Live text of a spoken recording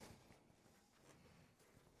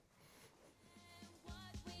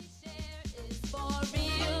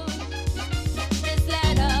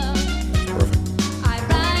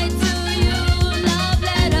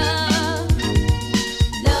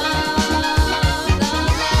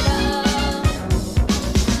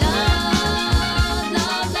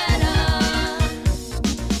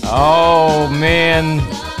man.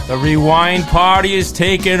 The Rewind Party is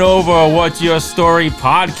taking over What's Your Story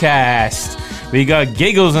podcast. We got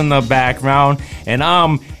Giggles in the background, and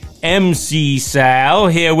I'm MC Sal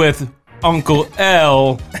here with Uncle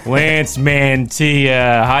L, Lance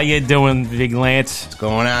Mantilla. How you doing, Big Lance? What's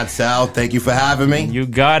going on, Sal? Thank you for having me. You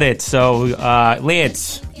got it. So,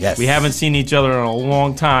 Lance, yes, we haven't seen each other in a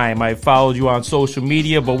long time. I followed you on social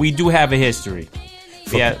media, but we do have a history.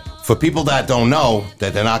 For people that don't know,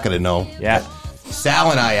 that they're not going to know, yeah.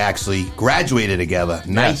 Sal and I actually graduated together,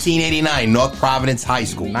 1989, North Providence High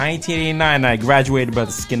School. 1989, I graduated by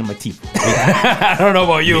the skin of my teeth. I don't know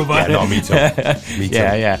about you, but... Yeah, no, me too. Me too.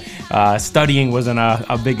 Yeah. Studying wasn't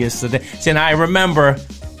our biggest... See, and I remember,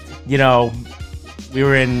 we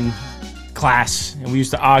were in class, and we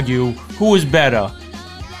used to argue who was better,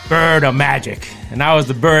 Bird or Magic. And I was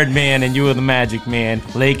the Bird man, and you were the Magic man.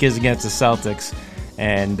 Lakers against the Celtics.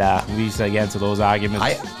 And we used to get into those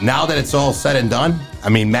arguments. Now that it's all said and done, I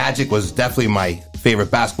mean, Magic was definitely my favorite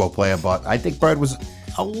basketball player, but I think Bird was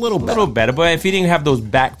a little better. But if he didn't have those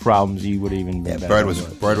back problems, he would have even been better. Bird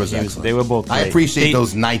was excellent. They were both great. I appreciate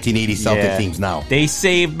those 1980 Celtic teams now. They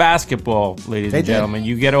saved basketball, ladies and gentlemen.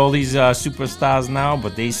 You get all these superstars now,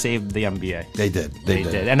 but they saved the NBA. They did.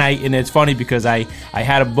 And it's funny because I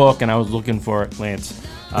had a book and I was looking for it, Lance.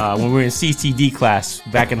 When we were in CCD class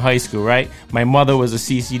back in high school, right? My mother was a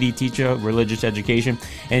CCD teacher, religious education,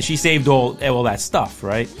 and she saved all that stuff,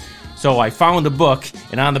 right? So I found a book,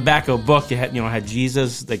 and on the back of the book, it had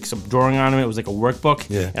Jesus, like some drawing on it. It was like a workbook,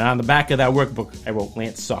 yeah. And on the back of that workbook, I wrote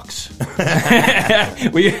 "Lance sucks."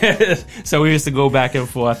 So we used to go back and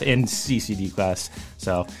forth in CCD class.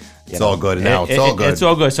 So it's all good now. It's all good. It's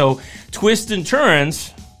all good. So twists and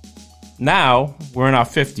turns. Now we're in our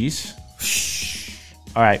 50s.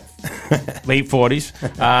 All right, late 40s.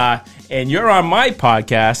 And you're on my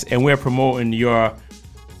podcast, and we're promoting your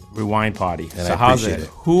Rewind Party. And so I how's appreciate it?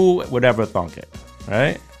 Who would ever thunk it,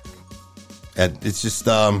 right? It's just,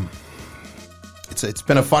 it's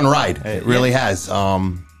been a fun ride. It really has. I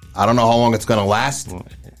don't know how long it's going to last,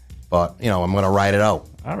 but, I'm going to ride it out.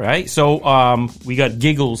 All right, so we got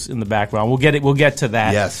Giggles in the background. We'll get to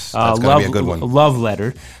that. Yes, that's going to be a good one. Love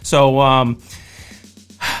letter. So,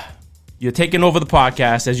 you're taking over the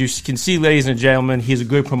podcast. As you can see, ladies and gentlemen, he's a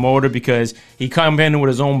good promoter because he come in with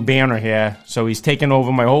his own banner here. So he's taking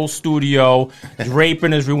over my whole studio,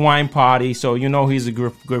 draping his Rewind Party. So he's a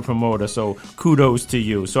good promoter. So kudos to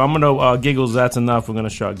you. So I'm going to, Giggles, that's enough. We're going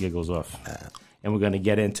to shut Giggles off. And we're going to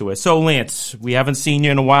get into it. So, Lance, we haven't seen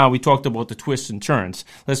you in a while. We talked about the twists and turns.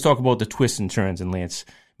 Let's talk about the twists and turns in Lance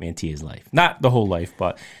Mantilla's life. Not the whole life,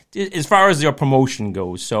 but as far as your promotion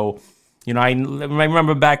goes. So... I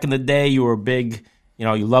remember back in the day, you were big, you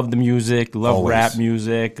loved the music, you loved Always. Rap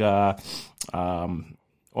music, all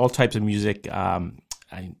types of music.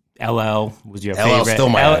 LL was your favorite. Still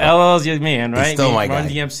my guy. LL's your man, right? He's still my guy. Run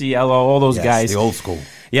DMC, LL, all those guys. The old school.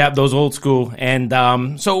 Yeah, those old school. And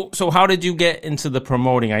so how did you get into the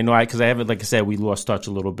promoting? I know because I haven't, like I said, we lost touch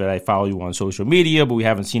a little bit. I follow you on social media, but we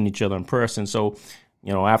haven't seen each other in person. So,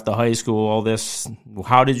 after high school, all this,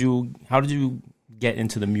 how did you get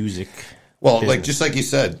into the music? Well, business? just like you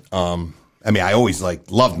said, I always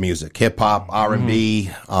loved music, hip hop,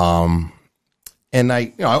 R&B, and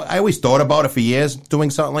I always thought about it for years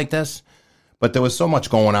doing something like this, but there was so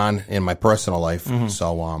much going on in my personal life.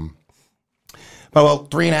 So, but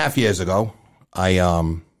 3.5 years ago,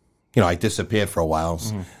 I disappeared for a while.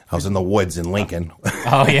 I was in the woods in Lincoln.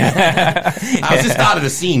 Oh yeah, I was just out of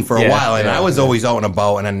the scene for a while, and I was always out and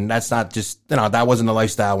about, and then that's not just that wasn't the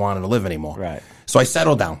lifestyle I wanted to live anymore. Right. So I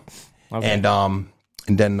settled down, okay. and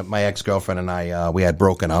then my ex-girlfriend and I we had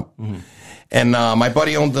broken up, and my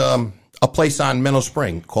buddy owned a place on Mineral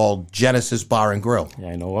Spring called Genesis Bar and Grill. Yeah,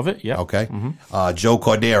 I know of it. Yeah. Okay. Joe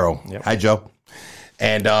Cordero. Yep. Hi, Joe.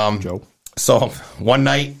 And Joe. So one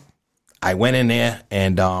night I went in there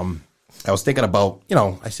and I was thinking about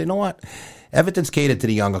I said, you know what? Everything's catered to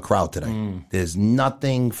the younger crowd today. There's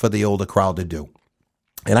nothing for the older crowd to do.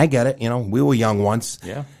 And I get it. We were young once.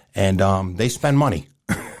 Yeah. And they spend money.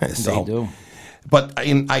 So, they do. But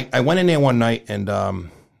I went in there one night, and as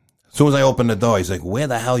soon as I opened the door, he's like, "Where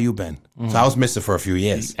the hell you been?" So I was missing for a few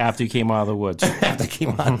years. After you came out of the woods. After I came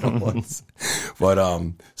out of the woods. But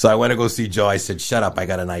so I went to go see Joe. I said, "Shut up, I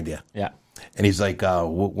got an idea." Yeah. And he's like,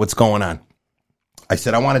 "What's going on?" I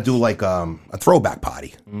said, "I want to do like a throwback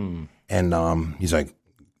party." And he's like,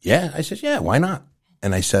 "Yeah." I said, "Yeah, why not?"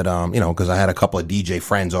 And I said, because I had a couple of DJ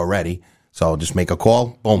friends already, so I'll just make a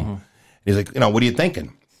call. Boom. He's like, "What are you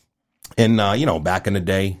thinking?" And back in the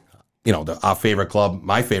day, our favorite club,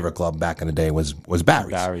 my favorite club back in the day was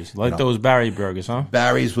Barry's. Barry's. Like those Barry burgers, huh?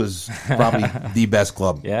 Barry's was probably the best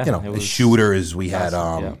club. Yeah, the Shooters. We had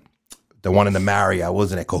the one in the Marriott,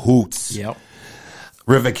 wasn't it? Cahoots. Yep.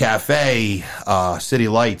 River Cafe, City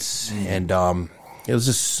Lights, and it was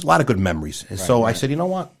just a lot of good memories. And so I said, you know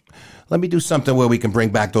what? Let me do something where we can bring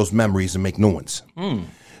back those memories and make new ones.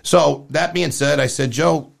 So that being said, I said,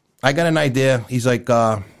 Joe, I got an idea. He's like,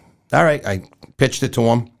 all right. I pitched it to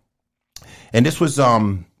him. And this was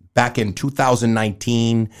back in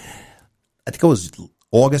 2019. I think it was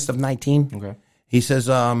August of 19. Okay. He says,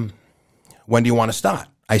 when do you want to start?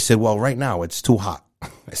 I said, well, right now it's too hot.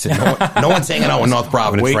 I said, no one's hanging out in North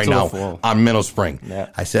Providence Wait right till now the fall. on Middle Spring. Yeah.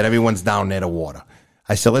 I said, everyone's down near the water.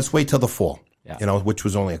 I said, let's wait till the fall, which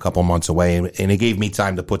was only a couple months away. And it gave me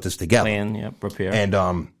time to put this together. Plan, prepare.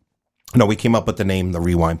 And, we came up with the name, The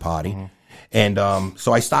Rewind Party. And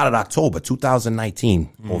so I started October 2019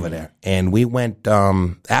 over there. And we went,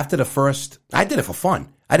 after the first, I did it for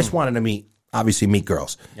fun. I just wanted to meet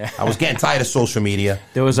girls. Yeah. I was getting tired of social media.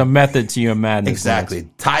 There was a method to your madness. Exactly.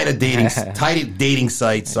 Tired of dating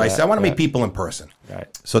sites. So I said, I want to meet people in person. Right.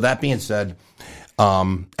 So that being said,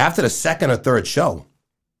 after the second or third show,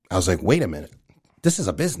 I was like, wait a minute. This is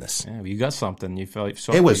a business. Yeah, you got something. You felt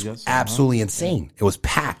it was absolutely insane. It was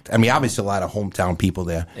packed. I mean, obviously a lot of hometown people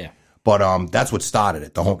there. Yeah. But that's what started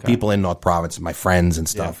it. The people in North Providence, my friends and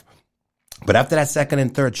stuff. Yeah. But after that second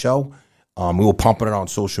and third show, we were pumping it on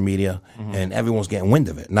social media, and everyone was getting wind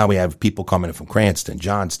of it. Now we have people coming in from Cranston,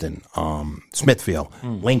 Johnston, Smithfield,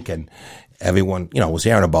 Lincoln. Everyone, was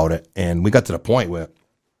hearing about it, and we got to the point where there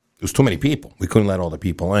was too many people. We couldn't let all the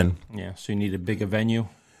people in. Yeah, so you need a bigger venue.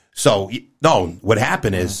 So no, what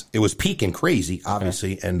happened is it was peaking crazy,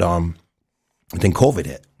 obviously, and then COVID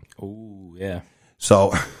hit. Oh yeah.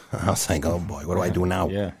 So I was like, oh boy, what do I do now?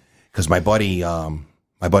 Yeah. Because my buddy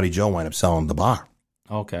Joe wound up selling the bar.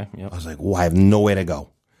 Okay. Yeah. I was like, I have nowhere to go.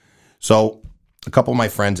 So a couple of my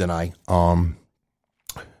friends and I,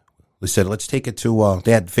 we said, let's take it to,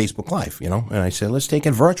 they had Facebook Live, and I said, let's take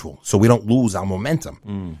it virtual so we don't lose our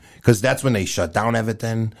momentum. Because that's when they shut down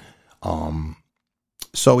everything.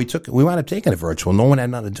 So we wound up taking it virtual. No one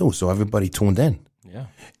had nothing to do, so everybody tuned in. Yeah.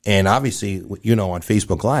 And obviously, on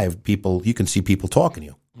Facebook Live, you can see people talking to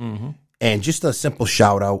you. And just a simple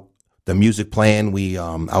shout out, the music playing.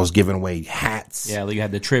 I was giving away hats. Yeah, you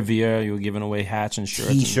had the trivia. You were giving away hats and shirts.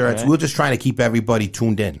 T-shirts. We were just trying to keep everybody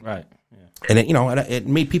tuned in. Right. Yeah. And it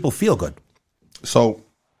made people feel good. So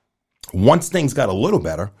once things got a little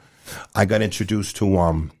better, I got introduced to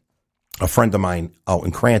a friend of mine out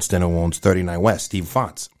in Cranston who owns 39 West, Steve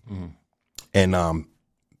Fonts. And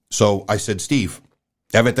so I said, Steve,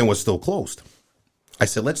 everything was still closed. I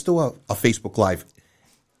said, let's do a Facebook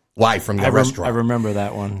Live from the restaurant. I remember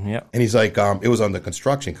that one. Yeah. And he's like, it was under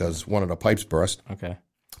construction because one of the pipes burst. Okay.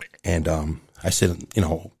 And I said,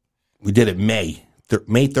 we did it May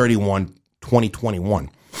 31, 2021.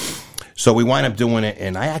 So we wind up doing it,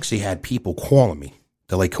 and I actually had people calling me.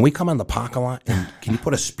 They're like, can we come in the parking lot and can you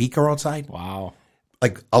put a speaker outside? Wow.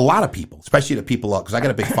 Like a lot of people, especially the people because I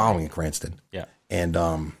got a big following in Cranston. Yeah. And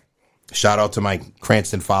shout out to my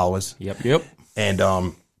Cranston followers. Yep. And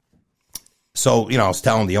so, I was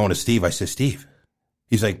telling the owner, Steve, I said, Steve,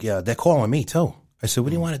 he's like, yeah, they're calling me too. I said, what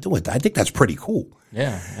do you want to do with that? I think that's pretty cool.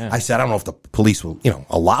 Yeah. I said, I don't know if the police will,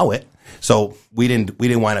 allow it. So we didn't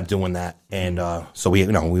wind up doing that. And so we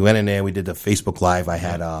went in there, we did the Facebook Live. I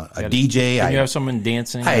had a DJ. Did you have someone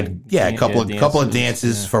dancing? I had, a couple of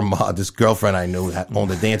dances from this girlfriend I knew that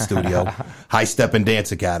owned a dance studio, High Step and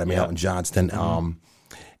Dance Academy out in Johnston.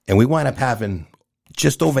 And we wound up having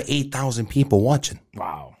just over 8,000 people watching.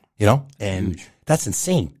 Wow. And huge. That's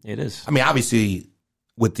insane. It is. I mean, obviously,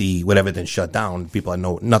 with everything shut down, people had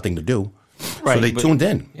nothing to do. Right, so they tuned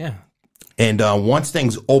in. Yeah. And once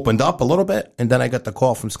things opened up a little bit, and then I got the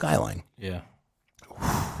call from Skyline. Yeah.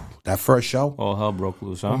 That first show. All hell broke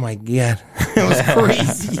loose, huh? Oh, my God. It was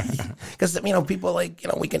crazy. Because, people like,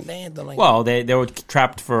 we can dance. Like, well, they were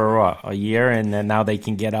trapped for a year, and then now they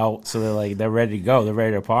can get out. So they're ready to go. They're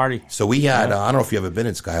ready to party. So we had, I don't know if you've ever been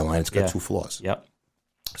in Skyline. It's got 2 floors. Yep.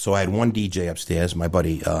 So I had one DJ upstairs, my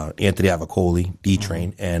buddy Anthony Avicoli,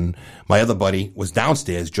 D-Train, and my other buddy was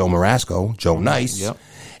downstairs, Joe Marasco, Joe Nice. Yep.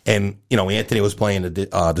 And, Anthony was playing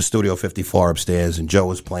the Studio 54 upstairs, and Joe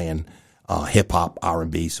was playing hip-hop,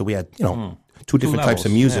 R&B. So we had, 2 different types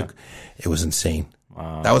of music. Yeah. It was insane.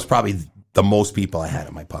 Wow. That was probably the most people I had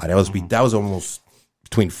at my party. That was almost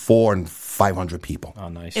between 400 and 500 people. Oh,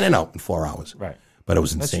 nice. In and out in 4 hours. Right. But it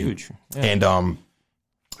was insane. That's huge. Yeah. And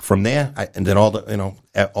from there, and then all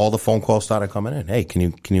the phone calls started coming in. Hey, can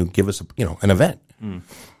you give us an event?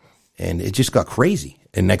 And it just got crazy.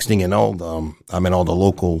 And next thing you know, I'm in all the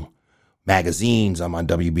local magazines. I'm on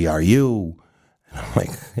WBRU. And I'm like,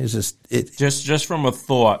 it's just from a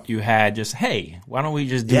thought you had, just, hey, why don't we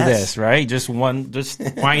just do this, right? Just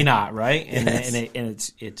why not, right? And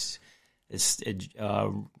it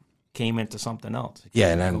came into something else.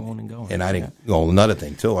 And I didn't. Well, another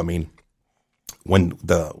thing too. I mean, when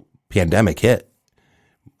the pandemic hit,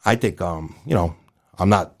 I think I'm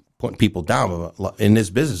not putting people down, but in this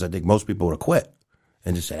business, I think most people would have quit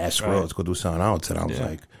and just said, screw it, let's go do something else. And I was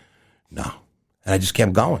like, no. And I just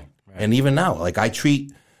kept going. Right. And even now, like, I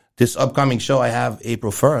treat this upcoming show I have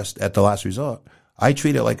April 1st at the Last Resort, I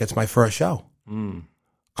treat it like it's my first show.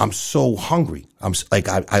 I'm so hungry.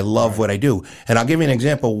 I love what I do. And I'll give you an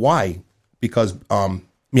example why. Because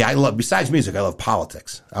I love, besides music, I love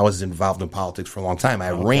politics. I was involved in politics for a long time.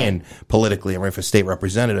 I ran politically. I ran for state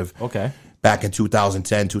representative. Back in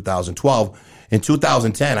 2010, 2012. In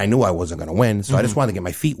 2010, I knew I wasn't going to win, so I just wanted to get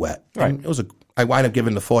my feet wet. Right. And I wind up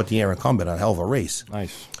giving the 4th-year incumbent a hell of a race.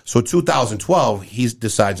 Nice. So 2012, he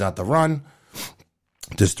decides not to run.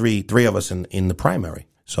 There's three of us in the primary.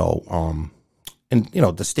 So, and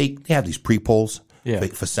the state, they have these pre-polls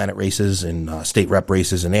for Senate races and state rep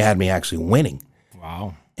races, and they had me actually winning.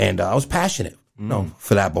 Wow. And I was passionate,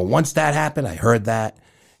 for that. But once that happened, I heard that,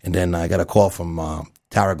 and then I got a call from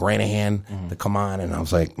Tara Granahan to come on, and I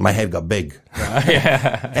was like, my head got big.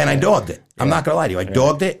 And I dogged it. I'm not going to lie to you. I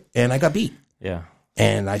dogged it, and I got beat. Yeah.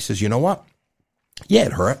 And I says, you know what? Yeah,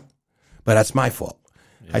 it hurt, but that's my fault.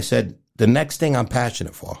 Yeah. I said, the next thing I'm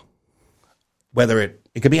passionate for, whether it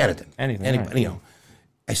could be anything. Anybody,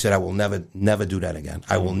 I said, I will never do that again.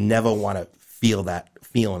 I will never want to feel that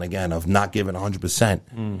feeling again of not giving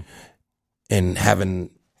 100% and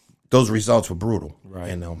having. Those results were brutal.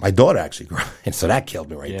 Right. And my daughter actually grew, and so that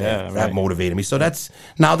killed me right there. That motivated me. So that's,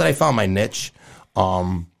 now that I found my niche,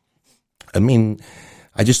 I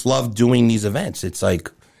just love doing these events. It's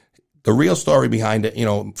like the real story behind it,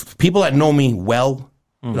 people that know me well,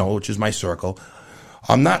 which is my circle,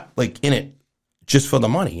 I'm not like in it just for the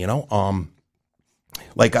money, for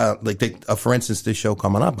instance, this show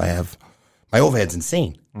coming up, I have, my overhead's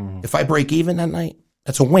insane. If I break even that night,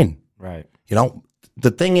 that's a win. Right. The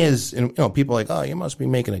thing is, people are like, oh, you must be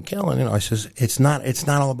making a killing. I says, it's not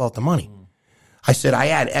all about the money. I said, I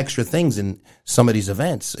add extra things in some of these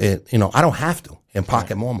events. I don't have to and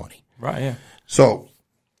pocket more money. Right. Yeah. So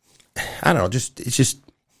I don't know.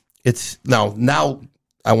 Now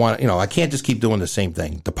I want, I can't just keep doing the same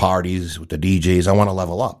thing. The parties with the DJs, I want to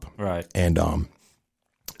level up. Right. And,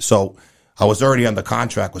 so I was already under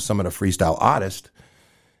contract with some of the freestyle artists,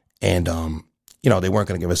 and, they weren't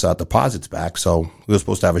going to give us our deposits back. So we were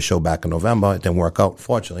supposed to have a show back in November. It didn't work out,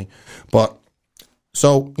 fortunately. But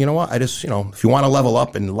so, you know what? I just, if you want to level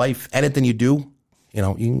up in life, anything you do,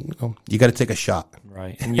 you got to take a shot.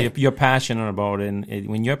 Right. And you're passionate about it. And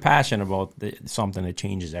when you're passionate about something, it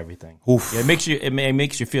changes everything. Oof. It makes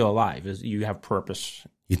you feel alive. You have purpose.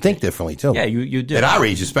 You think differently, too. Yeah, you do. At our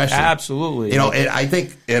age, especially. Absolutely. I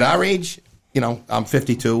think at our age, I'm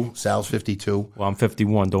 52. Sal's 52. Well, I'm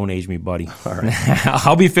 51. Don't age me, buddy. All right.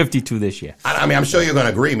 I'll be 52 this year. I'm sure you're going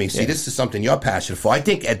to agree with me. See, this is something you're passionate for. I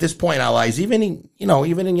think at this point in our lives, even in your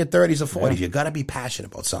 30s or 40s, you got to be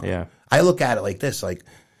passionate about something. Yeah. I look at it like this. Like,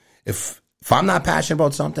 if I'm not passionate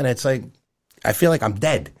about something, it's like, I feel like I'm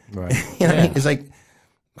dead. Right. What I mean? It's like,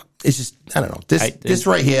 it's just, I don't know. This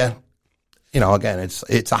right here, again,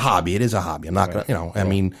 it's a hobby. It is a hobby. I'm not going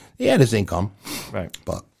to, there's income. Right.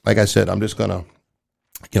 But like I said, I'm just going to,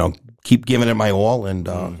 keep giving it my all. And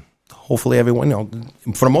hopefully everyone,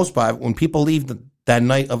 for the most part, when people leave that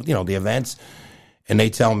night of, the events and they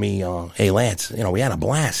tell me, hey, Lance, we had a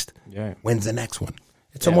blast. Yeah. When's the next one?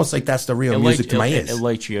 It's almost like that's the real music to my ears.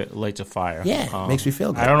 It lights a fire. Yeah, makes me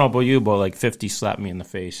feel good. I don't know about you, but like 50 slapped me in the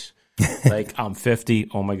face. Like, I'm 50.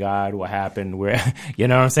 Oh my God, what happened? Where, you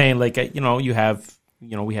know what I'm saying? Like,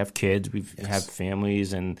 we have kids, we have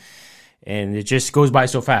families, and it just goes by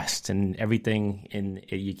so fast, and everything, and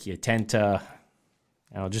you tend to,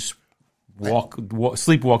 just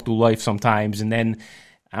sleepwalk through life sometimes, and then,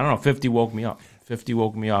 I don't know, 50 woke me up. 50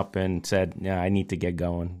 woke me up and said, yeah, I need to get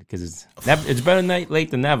going, because it's better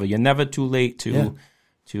late than never. You're never too late to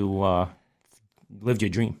live your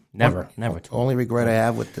dream. Never. The only regret I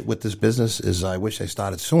have with this business is I wish I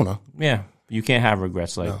started sooner. Yeah, you can't have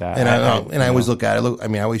regrets like that. And I always look at it.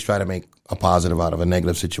 I always try to make a positive out of a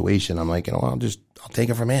negative situation. I'm like, I'll take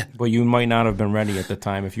it from here. But you might not have been ready at the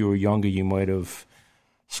time. If you were younger, you might have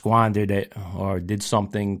squandered it or did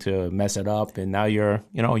something to mess it up, and now you're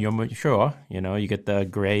mature. You get the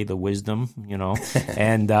gray, the wisdom.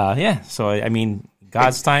 And So I mean,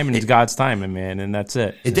 God's timing is God's timing, man, and that's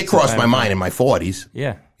it. It did cross my mind in my 40s.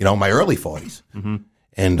 Yeah. My early 40s. Mm-hmm.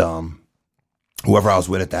 And whoever I was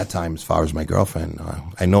with at that time, as far as my girlfriend,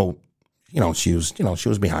 I know, she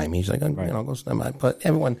was behind me. She's like, go stand by. But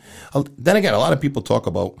everyone, then again, a lot of people talk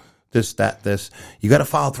about this, that, this. You got to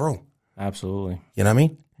follow through. Absolutely. You know what I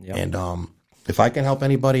mean? Yep. And if I can help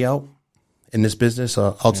anybody out in this business,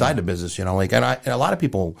 outside the business, and a lot of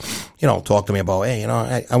people, talk to me about, hey,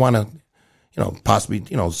 I want to, possibly,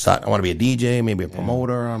 I want to be a DJ, maybe a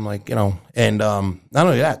promoter. I'm like, and not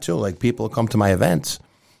only that too, like people come to my events.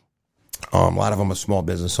 A lot of them are small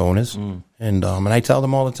business owners, and I tell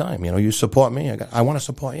them all the time, you support me, I want to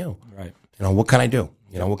support you. Right. What can I do?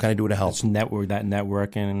 What can I do to help? It's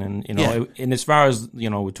networking, and and as far as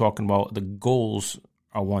we're talking about the goals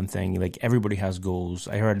are one thing. Like everybody has goals.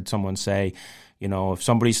 I heard someone say, if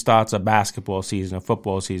somebody starts a basketball season, a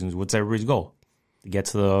football season, what's everybody's goal? To get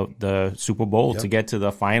to the Super Bowl, to get to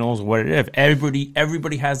the finals, what it is.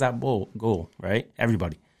 Everybody has that goal, right?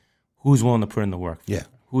 Everybody. Who's willing to put in the work? Yeah.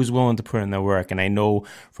 Who's willing to put in the work? And I know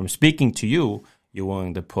from speaking to you, you're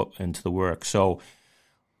willing to put into the work. So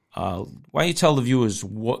why don't you tell the viewers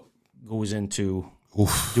what goes into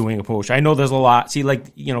doing a promotion? I know there's a lot. See,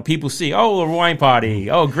 people see, a wine party.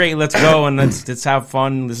 Oh, great, let's go and let's have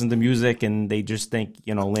fun, listen to music, and they just think,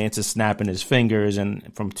 Lance is snapping his fingers.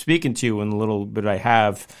 And from speaking to you and the little bit I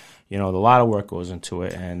have, a lot of work goes into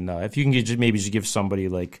it. And if you can just give somebody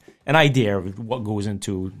like an idea of what goes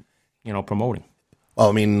into, promoting. Well,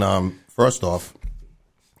 I mean, first off,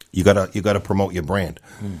 you gotta promote your brand.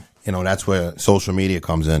 That's where social media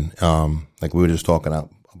comes in. Like we were just talking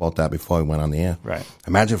about that before we went on the air. Right.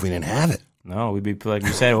 Imagine if we didn't have it. No, we'd be, like you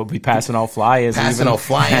said, we'll be passing out flyers.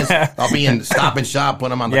 I'll be in Stop and Shop, put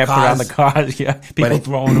them on the cars. Put on the cars. Yeah, people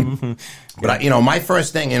throwing them. But my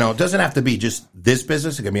first thing, it doesn't have to be just this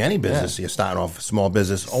business. It can be any business. You're starting off a small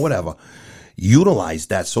business or whatever. Utilize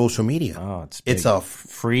that social media. Oh, it's a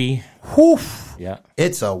free. Yeah,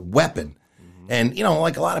 it's a weapon. And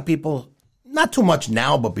like a lot of people, not too much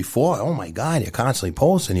now, but before. Oh my God, you're constantly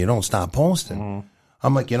posting. You don't stop posting.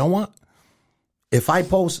 I'm like, you know what? If I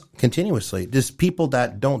post continuously, there's people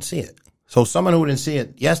that don't see it. So someone who didn't see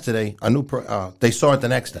it yesterday, they saw it the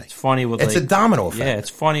next day. It's funny with a domino effect. Yeah, it's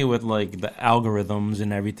funny with the algorithms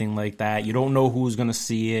and everything like that. You don't know who's going to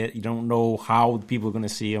see it. You don't know how people are going to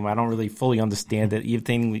see them. I don't really fully understand it.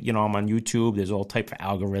 Even I'm on YouTube. There's all type of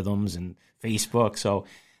algorithms and Facebook. So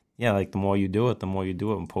yeah, the more you do it,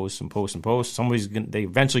 and post and post and post. They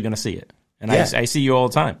eventually going to see it. And I see you all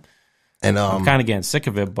the time. And I'm kind of getting sick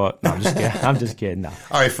of it, but no, I'm just kidding. I'm just kidding. No.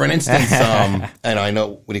 All right. For an instance, and I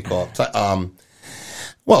know what do you call it?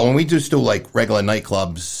 Well, when we just do regular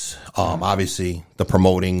nightclubs, obviously the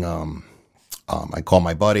promoting. I call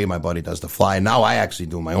my buddy. My buddy does the flyer. Now I actually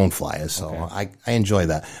do my own flyers, so I enjoy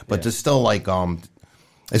that. But there's still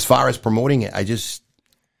as far as promoting it, it's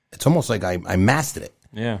almost like I mastered it.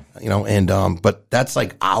 Yeah. And but that's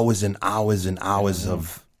hours and hours and hours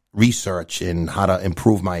of research and how to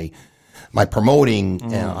improve my promoting.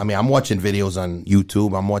 I'm watching videos on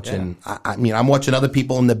YouTube. I'm watching. I'm watching other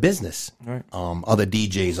people in the business, right. Other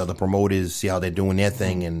DJs, other promoters, see how they're doing their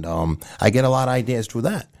thing, and I get a lot of ideas through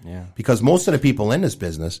that. Yeah. Because most of the people in this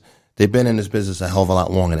business, they've been in this business a hell of a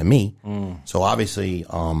lot longer than me. So obviously,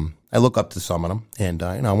 I look up to some of them, and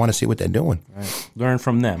I want to see what they're doing. Right. Learn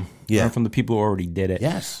from them. Yeah. Learn from the people who already did it.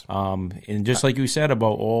 Yes. And just like you said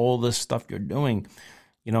about all the stuff you're doing.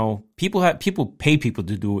 People pay people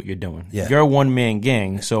to do what you're doing. Yeah. You're a one-man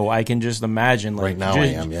gang, so I can just imagine right now I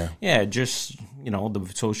am, yeah. Yeah, just,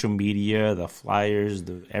 the social media, the flyers,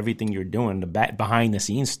 everything you're doing, the behind the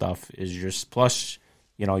scenes stuff is just, plus,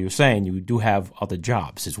 you're saying you do have other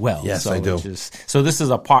jobs as well. Yes, so I do. So this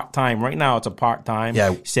is a part-time. Right now it's a part-time.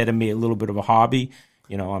 Yeah. You said it made a little bit of a hobby.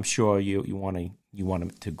 I'm sure you want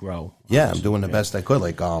it to grow. Yeah, I'm doing the best I could.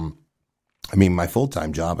 My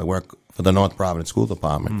full-time job, I work for the North Providence School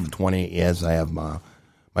Department for 28 years. I have my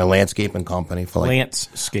landscaping company for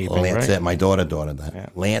landscaping, Lance, right? My daughter that. Yeah.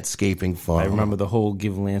 Landscaping for... I remember the whole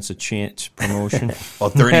Give Lance a Chance promotion.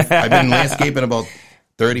 About 30. I've been landscaping about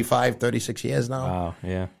 35, 36 years now. Wow,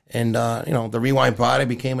 yeah. And, the Rewind Party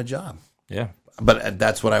became a job. Yeah. But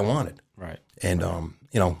that's what I wanted. Right. And,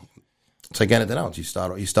 it's like anything else. You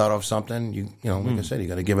start off something, like I said, you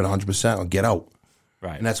got to give it 100% or get out.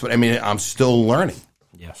 Right. And that's what, I'm still learning.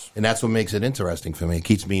 Yes. And that's what makes it interesting for me. It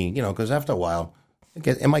keeps me, because after a while,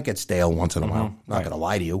 it might get stale once in a while. Not going to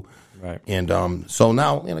lie to you. Right. And so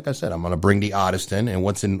now, like I said, I'm going to bring the artist in, and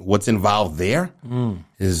what's involved there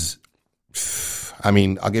is, I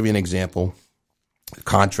mean, I'll give you an example.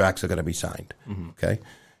 Contracts are going to be signed. Okay.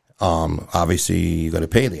 Obviously, you got to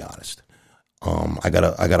pay the artist. I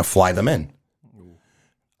gotta fly them in.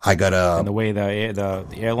 And the way the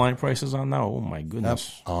airline prices are now, oh my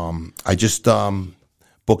goodness. I just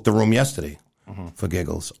booked a room yesterday for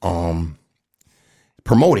giggles.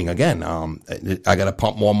 Promoting again. I got to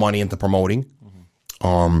pump more money into promoting.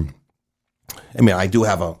 I mean,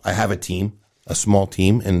 I have a team, a small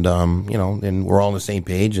team, and and we're all on the same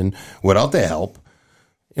page. And without their help,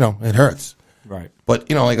 it hurts. Right. But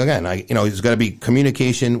like again, there's got to be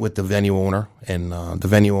communication with the venue owner, and the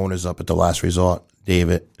venue owners up at the Last Resort,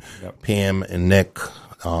 David, Pam, and Nick.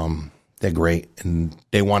 They're great, and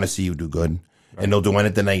they want to see you do good, and they'll do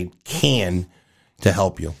anything they can to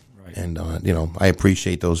help you. Right. And I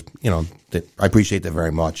appreciate those. I appreciate that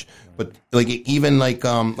very much. But I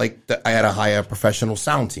had to hire a professional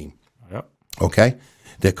sound team. Yep. Okay,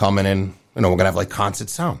 they're coming in. We're gonna have concert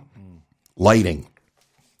sound, lighting,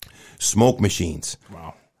 smoke machines.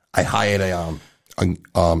 Wow. I hired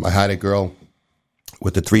a girl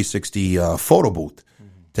with the 360 photo booth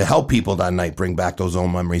to help people that night bring back those old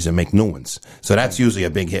memories and make new ones. So that's usually a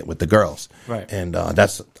big hit with the girls. Right. And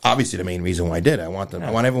that's obviously the main reason why I did it. I want them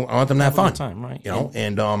to have fun. Time, right.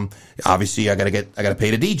 And obviously I gotta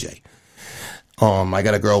pay the DJ. I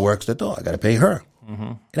got a girl works the door. I gotta pay her.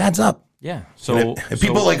 It adds up. Yeah. So and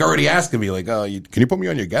people already asking me oh, can you put me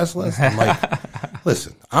on your guest list? I'm like,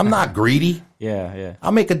 listen, I'm not greedy. Yeah.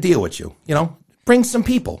 I'll make a deal with you. Bring some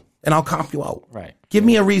people and I'll comp you out. Right. Give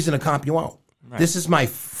me a reason to comp you out. Right. This is my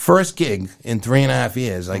first gig in 3.5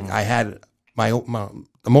 years. I had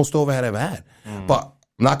the most overhead I've ever had, but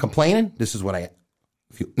I'm not complaining. This is what I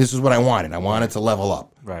wanted. I wanted to level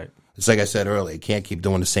up. Right. It's like I said earlier. You can't keep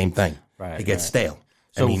doing the same thing. Right. It gets stale.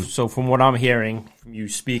 So from what I'm hearing from you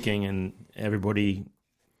speaking, and everybody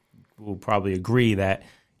will probably agree that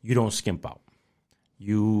you don't skimp out.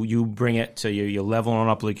 You bring it to you're leveling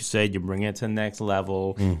up, like you said. You bring it to the next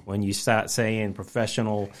level. When you start saying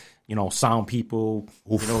professional, sound people,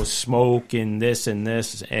 smoke and this, and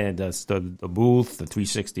the booth, the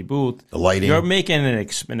 360 booth, the lighting. You're making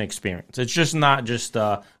an experience. It's just not just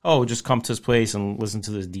just come to this place and listen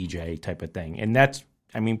to this DJ type of thing. And that's,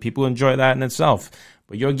 people enjoy that in itself.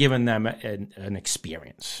 But you're giving them an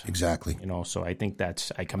experience. Exactly. So I think I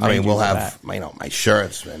commend you we'll for have that. my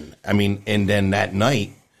shirts, and and then that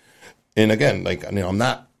night, and again, I'm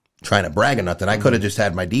not trying to brag or nothing. I could have just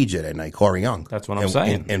had my DJ that night, Corey Young. That's what I'm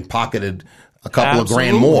saying. And pocketed a couple of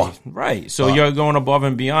grand more. Right. So you're going above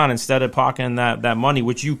and beyond instead of pocketing that money,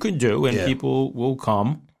 which you could do, and people will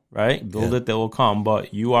come, right? Build it, they will come.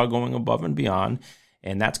 But you are going above and beyond,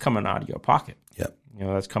 and that's coming out of your pocket. Yep.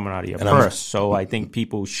 That's coming out of your purse. So I think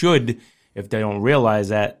people should, if they don't realize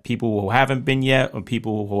that, people who haven't been yet, or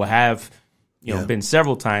people who have, been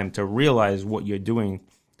several times, to realize what you're doing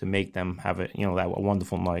to make them have that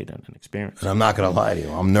wonderful night and an experience. And I'm not going to lie to you,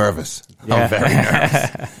 I'm nervous. Yeah. I'm very nervous.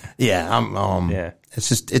 It's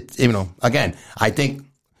just again, I think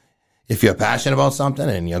if you're passionate about something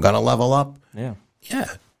and you're going to level up,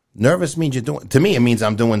 nervous means you're doing. To me, it means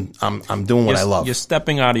I'm doing what I love. You're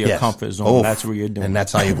stepping out of your comfort zone. That's what you're doing, and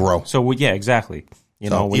that's how you grow. So exactly.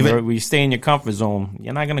 When you stay in your comfort zone,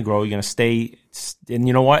 you're not going to grow. You're going to stay, and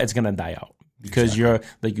you know what? It's going to die out because you're,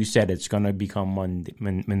 like you said, it's going to become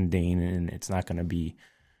mundane, and it's not going to be,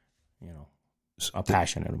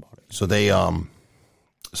 passionate about it. So they,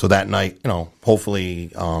 so that night,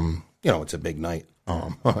 hopefully, it's a big night.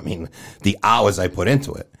 The hours I put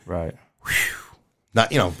into it, right? Whew, not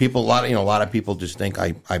people. A lot of people just think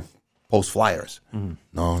I post flyers.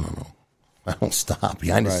 No. I don't stop.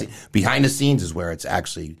 Behind the scenes is where it's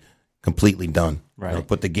actually completely done. Right.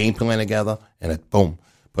 Put the game plan together and boom,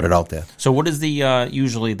 put it out there. So what is the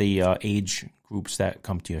usually the age groups that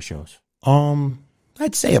come to your shows?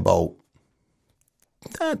 I'd say about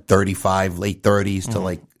 35, late 30s to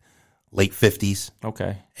like late 50s.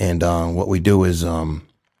 Okay. And what we do is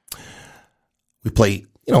we play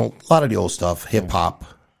a lot of the old stuff, hip hop,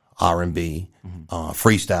 R&B,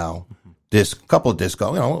 freestyle. Couple of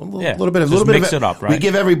disco, a little bit of mix it up, right? We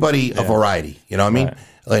give everybody a variety, you know what I mean? Right.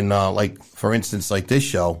 And like for instance, like this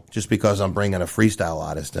show, just because I'm bringing a freestyle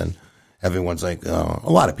artist in, everyone's like, a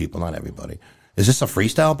lot of people, not everybody, is this a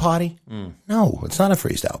freestyle party? No, it's not a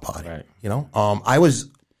freestyle party. Right. I was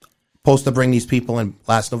supposed to bring these people in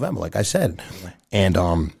last November, like I said, and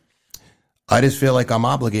I just feel like I'm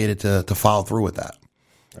obligated to follow through with that,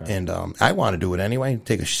 and I want to do it anyway.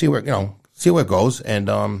 See where it goes,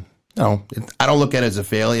 and. I don't look at it as a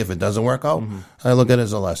failure if it doesn't work out. I look at it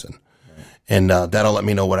as a lesson. and that'll let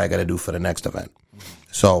me know what I got to do for the next event.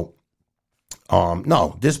 So,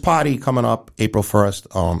 no, this party coming up April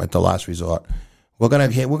 1st at the Last Resort. We're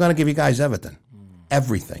gonna give you guys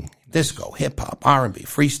everything: disco, hip hop, R&B,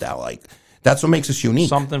 freestyle. Like that's what makes us unique.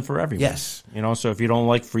 Something for everyone. Yes. So if you don't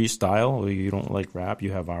like freestyle or you don't like rap,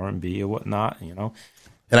 you have R&B or whatnot.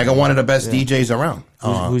 And I got one of the best DJs around.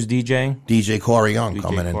 Who's DJing? DJ Corey Young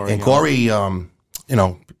coming in. And Corey, a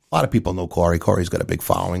lot of people know Corey. Corey's got a big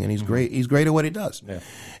following, and he's great. He's great at what he does. Yeah.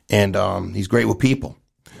 And he's great with people.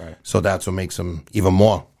 Right. So that's what makes him even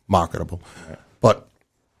more marketable. Right. But,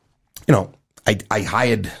 I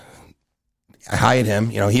hired him.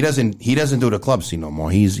 He doesn't do the club scene no more.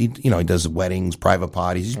 He does weddings, private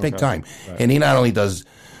parties. He's big time. Right. And he not only does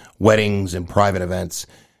weddings and private events,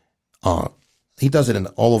 he does it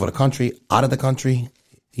all over the country, out of the country.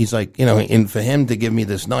 He's like, and for him to give me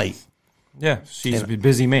this night. Yeah, he's a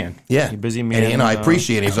busy man. Yeah. He's a busy man. And, I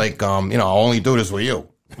appreciate it. He's like, I'll only do this with you.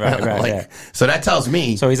 Right. So that tells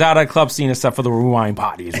me. So he's out of the club scene except for the rewind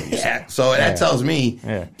parties. Yeah. So that tells me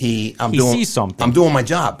he sees something. I'm doing my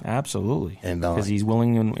job. Absolutely. And because he's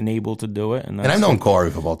willing and able to do it. And I've known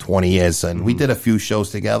Corey for about 20 years, and we did a few shows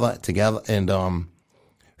together, and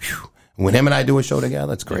when him and I do a show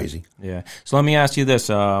together, it's crazy. Yeah. So let me ask you this: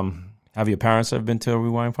 have your parents ever been to a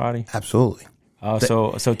rewind party? Absolutely.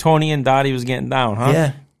 So Tony and Dottie was getting down, huh?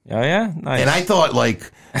 Yeah. Oh yeah, nice. And I thought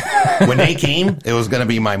when they came, it was going to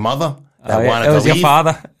be my mother that wanted to leave. It was your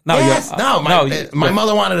father? No, yes, my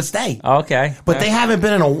mother wanted to stay. Okay, but they haven't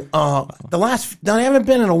been in they haven't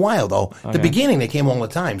been in a while though. Okay. The beginning they came all the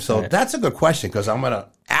time, so that's a good question because I'm going to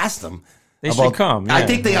ask them. They should come. Yeah. I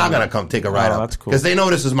think they are going to come take a ride up. That's cool because they know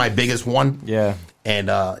this is my biggest one. Yeah, and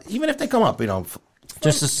even if they come up,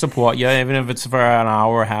 just to support you, even if it's for an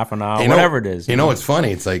hour, half an hour, whatever it is. It's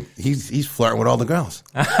funny. It's like he's flirting with all the girls.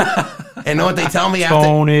 And know what they tell me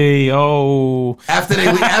Tony, after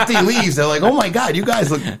he leaves, they're like, "Oh my God, you guys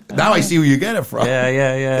look." Now I see where you get it from.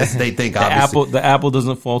 Yeah. They think obviously the apple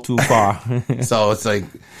doesn't fall too far. So it's like,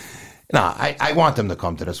 no, I want them to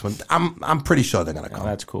come to this one. I'm pretty sure they're gonna come.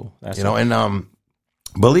 That's cool. And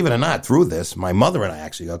believe it or not, through this, my mother and I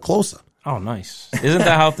actually got closer. Oh, nice! Isn't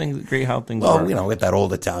that how things work? Well, with that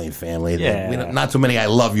old Italian family, yeah. Not too many I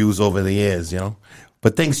love yous over the years,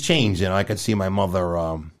 But things change, I could see my mother.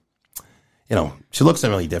 She looks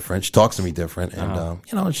at me different. She talks to me different,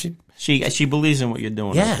 and she believes in what you're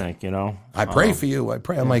doing. Yeah. I think I pray for you. I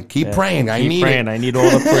pray. I'm like, keep praying. I need praying. I need all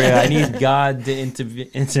the prayer. I need God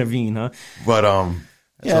to intervene, huh? But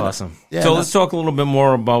That's awesome. Yeah, so let's talk a little bit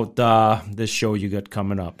more about this show you got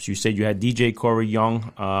coming up. So you said you had DJ Corey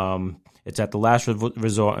Young. It's at the Last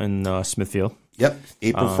Resort in Smithfield. Yep,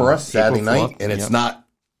 April 1st, Saturday night, and it's not.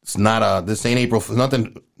 It's not this ain't April.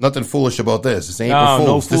 Nothing foolish about this. This ain't April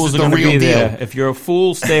Fools. No fools this is are the real deal. There. If you're a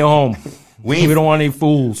fool, stay home. we don't want any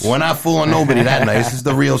fools. We're not fooling nobody that night. This is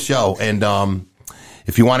the real show. And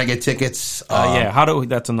if you want to get tickets,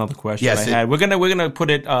 that's another question I had. We're gonna put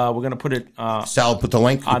it. Sal, put the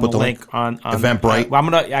link. On the link on Eventbrite. I'm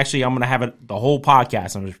gonna have it the whole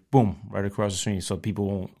podcast. I'm just boom right across the screen so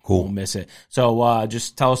people won't miss it. So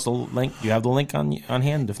just tell us the link. Do you have the link on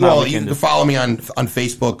hand? If not, you can follow me on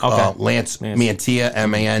Facebook. Okay. Lance Mantia,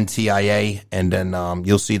 Mantia, and then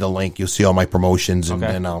you'll see the link. You'll see all my promotions, and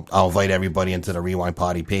then I'll invite everybody into the Rewind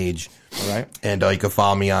Party page. All right. And you can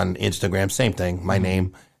follow me on Instagram. Same thing. My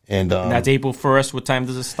name. And that's April 1st. What time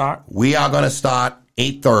does it start? We are going to start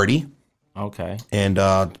 8:30. Okay. And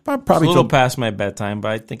probably it's a little past my bedtime,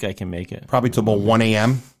 but I think I can make it. Probably till about 1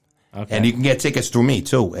 a.m. Okay. And you can get tickets through me,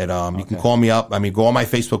 too. And you can call me up. Go on my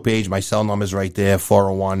Facebook page. My cell number's right there,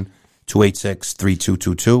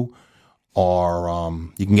 401-286-3222.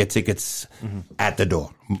 Or you can get tickets at the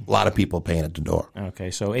door. A lot of people paying at the door.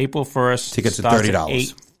 Okay. So April 1st. Tickets at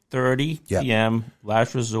 $30. 8:30 p.m.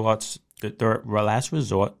 Last Resort,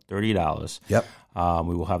 $30. Yep.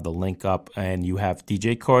 We will have the link up, and you have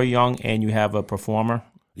DJ Corey Young, and you have a performer.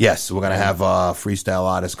 Yes, we're gonna have a freestyle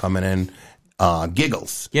artist coming in.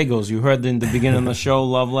 Giggles. You heard in the beginning of the show,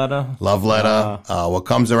 Love Letter. What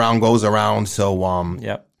comes around goes around. So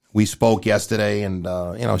yep. We spoke yesterday, and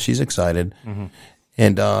she's excited, and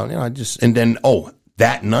then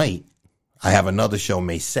that night. I have another show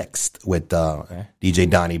May 6th with DJ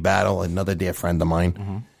Donnie Battle, another dear friend of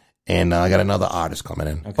mine, and I got another artist coming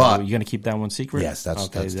in. Okay, but you're gonna keep that one secret? Yes, that's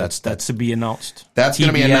to be announced. That's going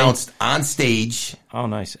to be announced on stage. Oh,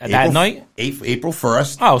 nice! That night, April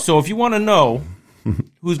 1st. Oh, so if you want to know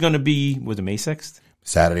who's going to be, was it May 6th?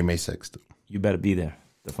 Saturday, May 6th. You better be there.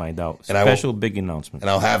 to find out. And I will- Special big announcement. And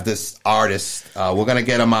I'll have this artist. We're gonna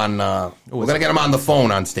get him on. We're gonna get him on the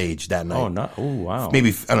phone on stage that night. Oh, no. Oh, wow.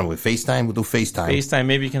 Maybe I don't know. With FaceTime, we'll do FaceTime. FaceTime,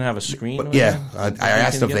 maybe you can have a screen. But or yeah, something? I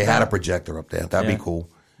asked can if they get had a that? projector up there. That'd Yeah. be cool.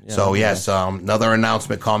 Yeah, So okay. yes, another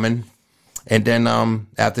announcement coming. And then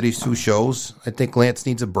after these 2 shows, I think Lance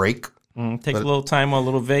needs a break. Take a little time, a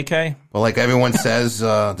little vacay. But like everyone says,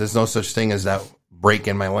 there's no such thing as that break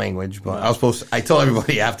in my language. But I told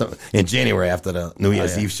everybody in January after the New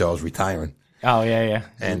Year's Eve show I was retiring. Oh, yeah.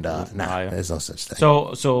 And yeah. there's no such thing.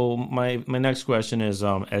 So my next question is,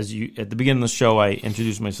 as you at the beginning of the show, I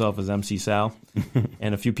introduced myself as MC Sal,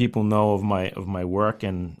 and a few people know of my work,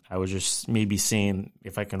 and I was just maybe saying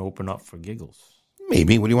if I can open up for giggles.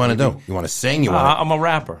 Maybe. What do you want to do? You want to sing? You want? I'm a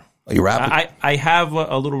rapper. Are you rapping? I have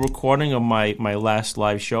a little recording of my last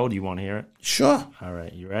live show. Do you want to hear it? Sure. All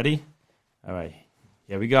right, you ready? All right,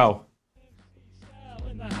 here we go.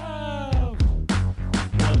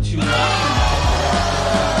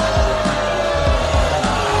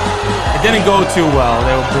 It didn't go too well.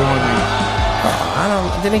 They were booing me.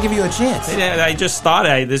 I didn't give you a chance. I just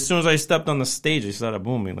started. As soon as I stepped on the stage, they started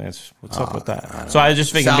booming. Lance, what's up with that? So I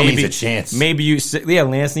just figured Sal maybe needs a chance. Maybe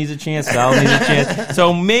Lance needs a chance. Sal needs a chance.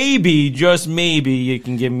 So maybe, just maybe, you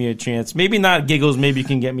can give me a chance. Maybe not giggles. Maybe you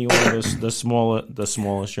can get me one of the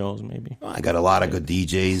smaller shows. Maybe. I got a lot of good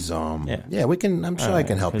DJs. Yeah, we can. I'm sure I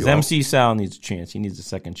can help you. Because MC Sal needs a chance. He needs a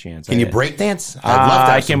second chance. Can you break dance? I'd love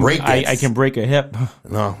to have some break dance. I can break a hip.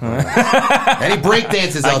 No. Any break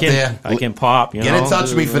dances out there? I can pop. Get in touch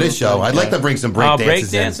with me for this show. I'd like to bring some break dances.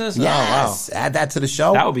 Break dances? In. Oh, wow. Yes, add that to the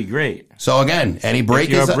show. That would be great. So again, any breakers?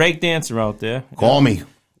 If you're a break dancer out there, call me.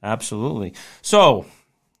 Absolutely. So,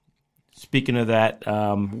 speaking of that,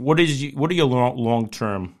 what are your long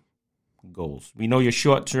term goals? We know your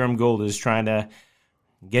short term goal is trying to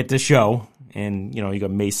get the show, and you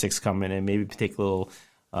got May 6th coming, and maybe take a little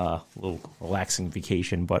relaxing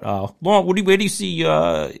vacation. But where do you see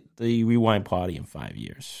the Rewind Party in 5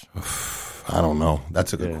 years? I don't know.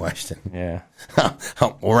 That's a good question. Yeah.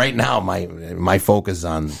 Well, right now my focus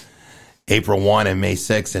on April 1 and May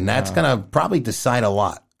 6th, and that's gonna probably decide a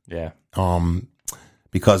lot. Yeah.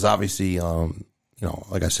 Because obviously,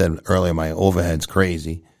 like I said earlier, my overhead's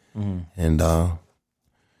crazy, and I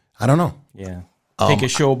don't know. Yeah. Take it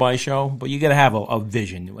show by show, but you got to have a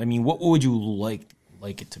vision. I mean, what would you like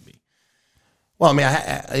it to be? Well, I mean,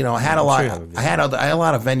 I had a lot. I had a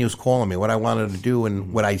lot of venues calling me what I wanted to do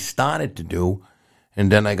and what I started to do,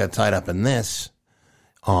 and then I got tied up in this.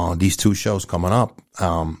 These 2 shows coming up.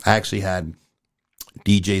 I actually had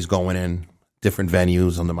DJs going in different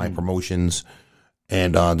venues under my promotions,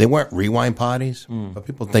 and they weren't rewind parties. But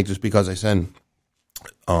people think just because I send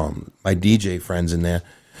my DJ friends in there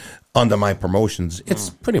under my promotions, it's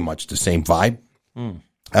pretty much the same vibe.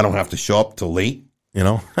 I don't have to show up till late.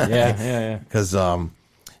 Yeah. Because,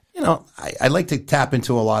 I like to tap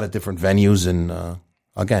into a lot of different venues and,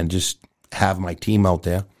 again, just have my team out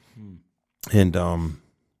there and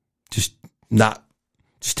just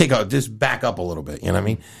back up a little bit, you know what I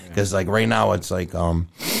mean? Because, like, right now it's like, I'm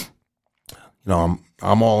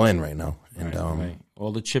all in right now. And, right.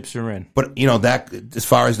 All the chips are in. But, that as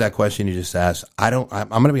far as that question you just asked, I'm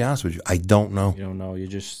going to be honest with you. I don't know. You don't know. You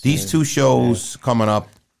just... These 2 shows coming up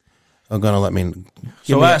are going to let me...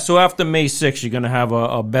 So after May 6th, you're going to have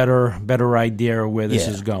a better idea of where this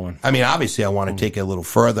is going. I mean, obviously, I want to take it a little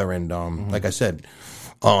further and, like I said,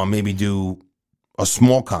 maybe do a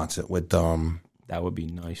small concert with... that would be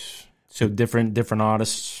nice. So different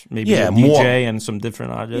artists, maybe a more, DJ and some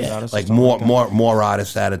different artists. Like more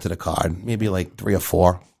artists added to the card. Maybe like 3 or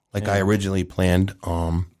 4, like I originally planned.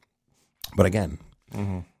 But again,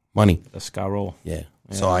 money. The ska roll. Yeah.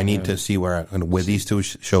 So I need to see where these 2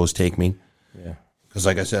 shows take me. Yeah. Because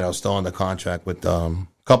like I said, I was still under contract with a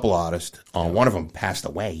couple artists. One of them passed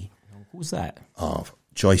away. Who's that?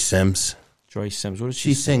 Joyce Sims. Joyce Sims. What does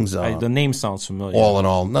she sings? The name sounds familiar. All in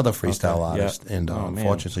all, another freestyle artist, and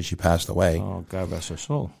unfortunately, she passed away. Oh, God rest her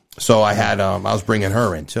soul. So I had, I was bringing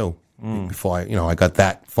her in too before I got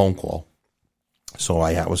that phone call. So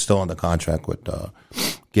I was still under contract with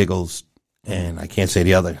Giggles, and I can't say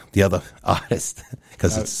the other artist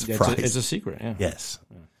because it's a surprise. It's a secret. Yeah. Yes.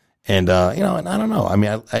 Yeah. And and I don't know. I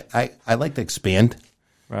mean, I like to expand.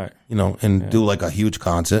 Right. And do like a huge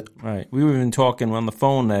concert. Right. We were even talking on the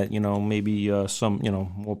phone that, maybe some,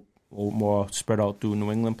 more spread out through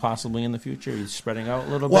New England possibly in the future. He's spreading out a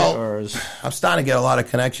little bit, or is... I'm starting to get a lot of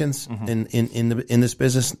connections in this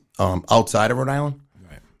business outside of Rhode Island.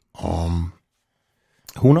 Right.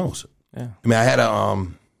 Who knows? Yeah. I mean, I had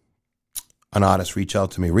an artist reach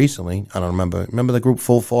out to me recently. I don't remember the group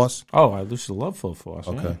Full Force? Oh, I used to love Full Force.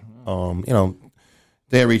 Okay. Yeah.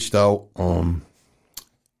 they reached out, and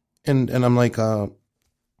I'm like,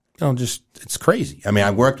 just it's crazy. I mean,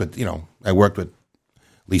 I worked with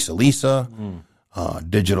Lisa,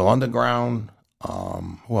 Digital Underground.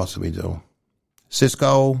 Who else did we do?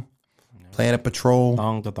 Cisco, Planet Patrol.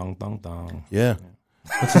 Dong, dong, dong, dong. Yeah.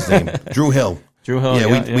 What's his name? Drew Hill. Drew Hill. Yeah,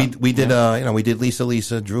 we did we did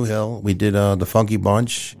Lisa, Drew Hill. We did the Funky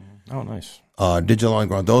Bunch. Oh, nice. Digital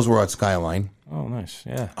Underground. Those were at Skyline. Oh, nice.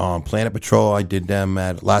 Yeah. Planet Patrol. I did them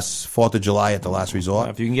at last 4th of July at the Last Resort.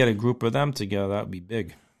 If you can get a group of them together, that would be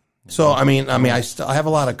big. So I have a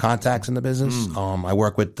lot of contacts in the business. I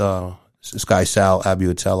work with this guy Sal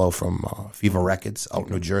Abuatello from Fever Records out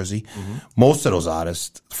in New Jersey. Most of those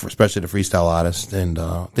artists, especially the freestyle artists, and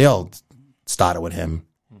they all started with him.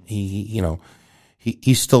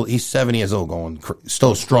 He's 70 years old, going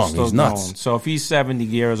still strong. He's nuts. Going. So if he's 70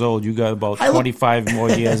 years old, you got about 25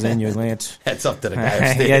 more years in your, Lance. That's up to the guy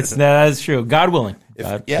upstairs. Yes, that's true. God willing.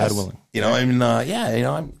 God willing.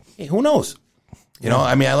 Who knows?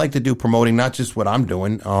 I like to do promoting, not just what I'm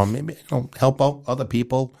doing. Maybe help out other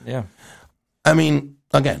people. Yeah. I mean,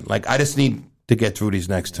 again, like I just need to get through these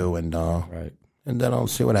next two, and right, and then I'll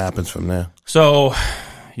see what happens from there. So,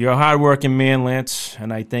 you're a hardworking man, Lance,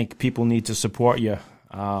 and I think people need to support you.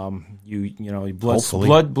 Blood,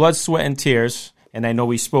 sweat, and tears. And I know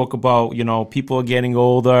we spoke about, people are getting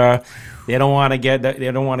older. They don't want to get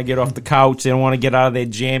off the couch. They don't want to get out of their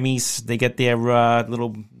jammies. They get their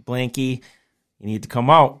little blankie. You need to come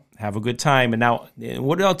out, have a good time. And now,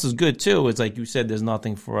 what else is good, too, is like you said, there's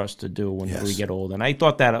nothing for us to do when we get old. And I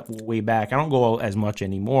thought that way back. I don't go out as much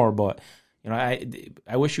anymore, but, I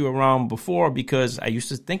wish you were around before because I used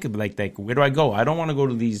to think of like where do I go? I don't want to go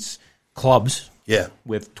to these clubs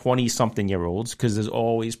with 20-something-year-olds because there's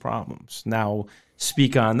always problems. Now,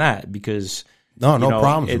 speak on that because no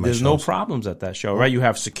problems. There's no problems at that show, right? You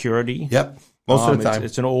have security. Yep. Most of the time,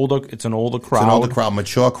 it's an older crowd. It's an older crowd,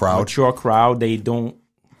 mature crowd. They don't.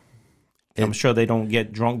 I'm sure they don't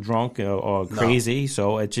get drunk or crazy. No.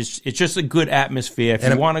 So it's just a good atmosphere. If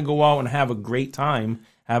you want to go out and have a great time,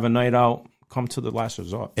 have a night out, come to the Last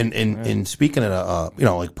Resort. And speaking of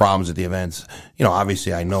like problems at the events,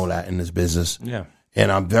 obviously I know that in this business. Yeah.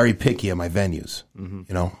 And I'm very picky at my venues.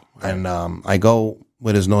 And I go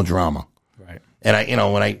where there's no drama. And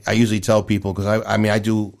I usually tell people because I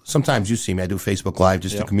do sometimes you see me I do Facebook Live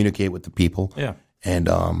just to communicate with the people and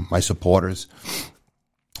my supporters,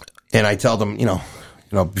 and I tell them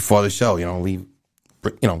before the show leave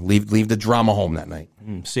the drama home that night.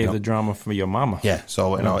 Save the drama for your mama. Yeah,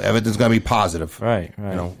 so everything's gonna be positive. Right.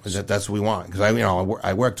 That's what we want because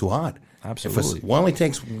I work too hard. Absolutely. It only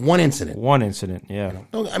takes one incident. Yeah.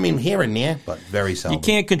 I mean, here and there, but very seldom. You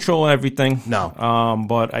can't control everything. No.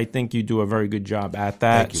 But I think you do a very good job at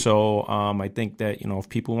that. So I think that, if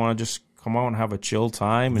people want to just come out and have a chill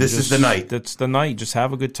time. This is the night. That's the night. Just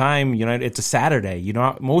have a good time. It's a Saturday.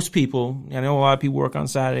 Most people, I know a lot of people work on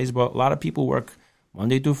Saturdays, but a lot of people work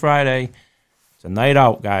Monday through Friday. It's a night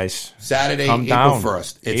out, guys. Saturday, come April down.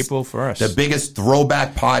 1st. It's April 1st. The biggest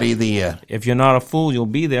throwback party of the year. If you're not a fool, you'll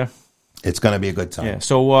be there. It's going to be a good time. Yeah.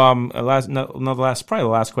 So, probably the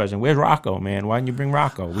last question. Where's Rocco, man? Why didn't you bring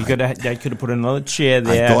Rocco? I could have put another chair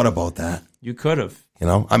there. I thought about that. You could have.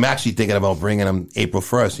 I'm actually thinking about bringing him April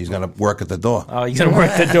 1st. He's going to work at the door. Oh, he's going to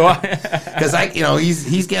work the door? Because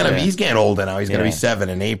he's getting older now. He's going to be 7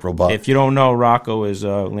 in April. But if you don't know, Rocco is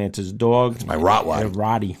Lance's dog. It's my Rottweiler.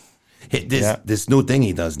 Roddy. This new thing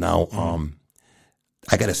he does now.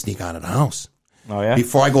 I got to sneak out of the house. Oh yeah.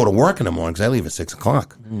 Before I go to work in the morning, because I leave at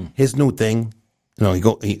 6:00. His new thing,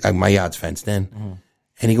 my yard's fenced in,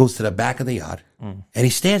 and he goes to the back of the yard and he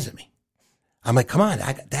stares at me. I'm like, come on,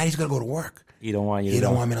 Daddy's gonna go to work. He don't want you. He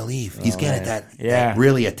don't want me to leave. He's getting at that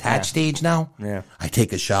really attached stage now. Yeah. I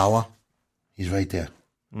take a shower. He's right there.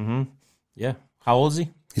 Mm-hmm. Yeah. How old is he?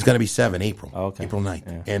 He's gonna be 7 April. Oh, okay. April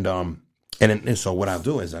 9th. Yeah. And so what I'll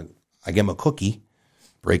do is I give him a cookie.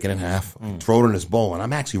 Break it in half, throw it in his bowl, and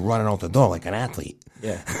I'm actually running out the door like an athlete.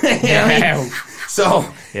 Yeah. So,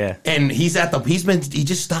 and he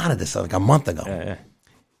just started this like a month ago. Yeah.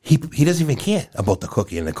 He doesn't even care about the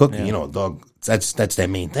cookie, and the cookie, dog, that's their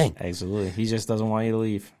main thing. Absolutely. He just doesn't want you to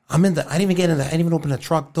leave. I didn't even open the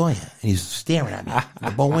truck door yet, and he's staring at me in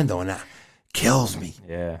the bow window, and that kills me.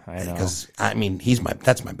 Yeah, I know. Because,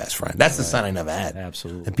 that's my best friend. That's the son I never had.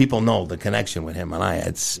 Absolutely. And people know the connection with him and I.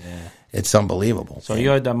 It's unbelievable. So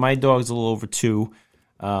my dog's a little over 2.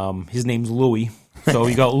 His name's Louie. So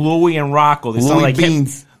you got Louie and Rocco. They sound like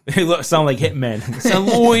Beans. They sound like hitmen. They sound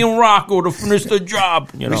Louie and Rocco to finish the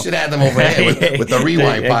job. We should have them over there with the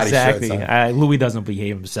rewind body exactly. shirts on. Louie doesn't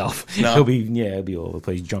behave himself. No. He'll be all over the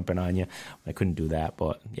place jumping on you. I couldn't do that,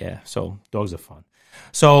 but yeah. So dogs are fun.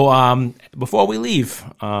 So before we leave,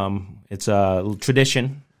 it's a little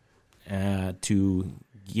tradition to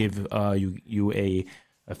give you a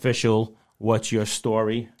official "What's Your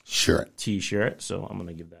Story" Shirt. T-shirt. So I'm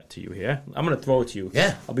gonna give that to you here. I'm gonna throw it to you.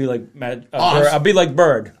 Yeah. I'll be like Bird. I'll be like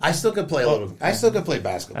Bird. I still can play a little. I still can play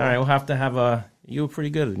basketball. All right, we'll have to have a. You were pretty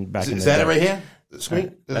good back in the Is day. that it right here? The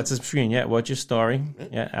screen? That's the screen. Yeah. What's your story?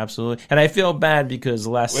 Yeah, absolutely. And I feel bad because the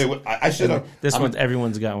last. Wait, I should have. This one,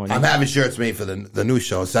 everyone's got one. I'm having shirts made for the new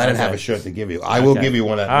show, so I didn't have a shirt to give you. I will give you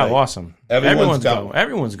one. Awesome. Everyone's got one.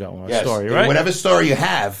 Everyone's got one. Yes. Story, right? Whatever story you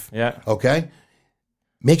have. Yeah. Okay.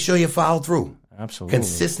 Make sure you follow through. Absolutely.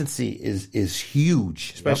 Consistency is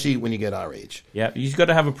huge, especially when you get our age. Yeah, you got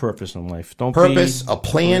to have a purpose in life. Purpose, a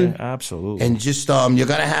plan, absolutely, and just you're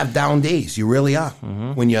gonna have down days. You really are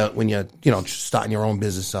when you're starting your own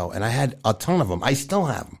business out. And I had a ton of them. I still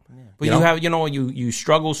have them. Yeah. But you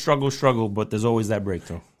struggle, but there's always that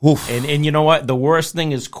breakthrough. Oof. And you know what? The worst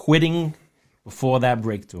thing is quitting before that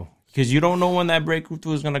breakthrough, because you don't know when that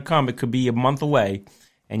breakthrough is going to come. It could be a month away,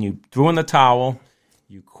 and you threw in the towel.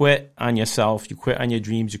 You quit on yourself. You quit on your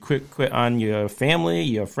dreams. You quit on your family,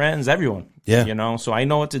 your friends, everyone. Yeah. So I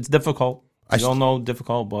know it's difficult. We all know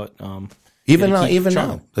difficult, but even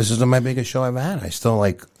now, this is my biggest show I've ever had. I still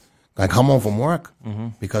I come home from work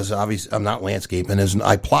because obviously I'm not landscaping.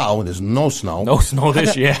 I plow. There's no snow. No snow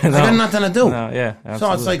this year. I got nothing to do. No, yeah, absolutely.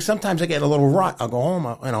 So it's like sometimes I get a little rut. I'll go home.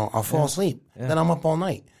 I'll fall asleep. Yeah. Then I'm up all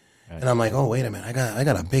night. Right. And I'm like, oh wait a minute, I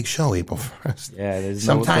got a big show April 1st. Yeah.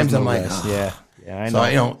 Sometimes I'm like, yeah. Yeah, I know.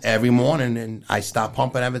 So every morning, and I stop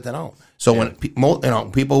pumping everything out. So when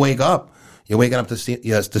people wake up, you're waking up to see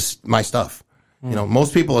my stuff.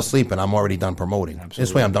 Most people are sleeping. I'm already done promoting. Absolutely.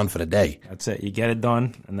 This way, I'm done for the day. That's it. You get it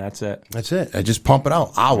done, and that's it. That's it. I just pump it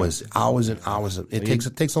out. Hours and hours.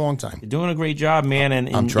 It takes a long time. You're doing a great job, man.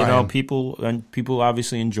 And I'm trying. People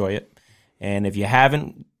obviously enjoy it. And if you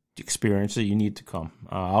haven't experienced it, you need to come.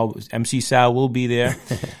 MC Sal will be there.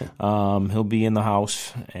 He'll be in the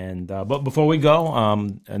house. And but before we go,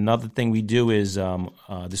 another thing we do is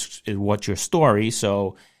this is What's Your Story.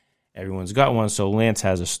 So everyone's got one. So Lance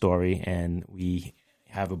has a story, and we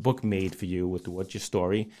have a book made for you with the What's Your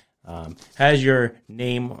Story. Has your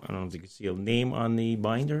name, I don't know if you can see a name on the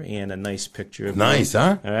binder, and a nice picture of nice, you.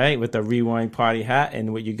 Huh? All right, with a Rewind Party hat.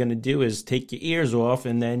 And what you're going to do is take your ears off,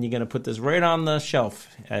 and then you're going to put this right on the shelf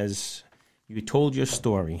as you told your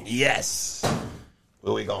story. Yes.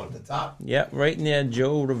 Where we going, at the top? Yeah, right near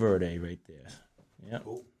Joe Reverde, right there. Yeah.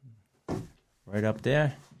 Cool. Right up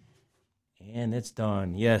there. And it's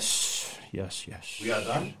done. Yes. We are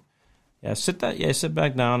done? Yeah, sit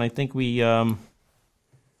back down. I think we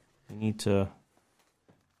need to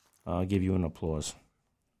give you an applause.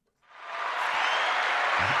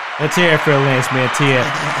 Let's hear it for Lance Mantia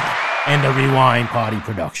and the Rewind Party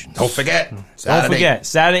Productions. Don't forget,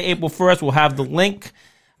 Saturday, April 1st, we'll have the link.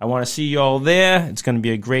 I want to see you all there. It's going to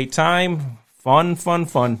be a great time. Fun.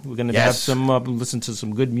 We're going to have some, listen to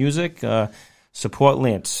some good music. Support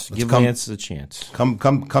Lance. Give Lance a chance. Come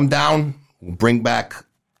down. We'll bring back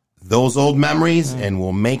those old memories, and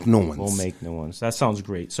we'll make new ones. That sounds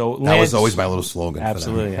great. So that was always my little slogan.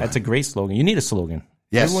 Absolutely. That's a great slogan. You need a slogan.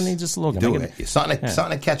 Yes. Everyone needs a slogan. Do it. Something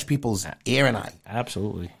to catch people's ear and eye.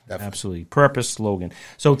 Absolutely. Definitely. Absolutely. Purpose slogan.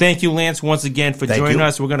 So thank you, Lance, once again for joining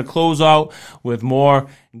us. We're going to close out with more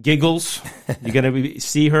giggles. You're going to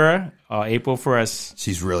see her April 1st.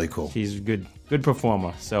 She's really cool. She's a good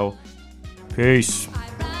performer. So, peace.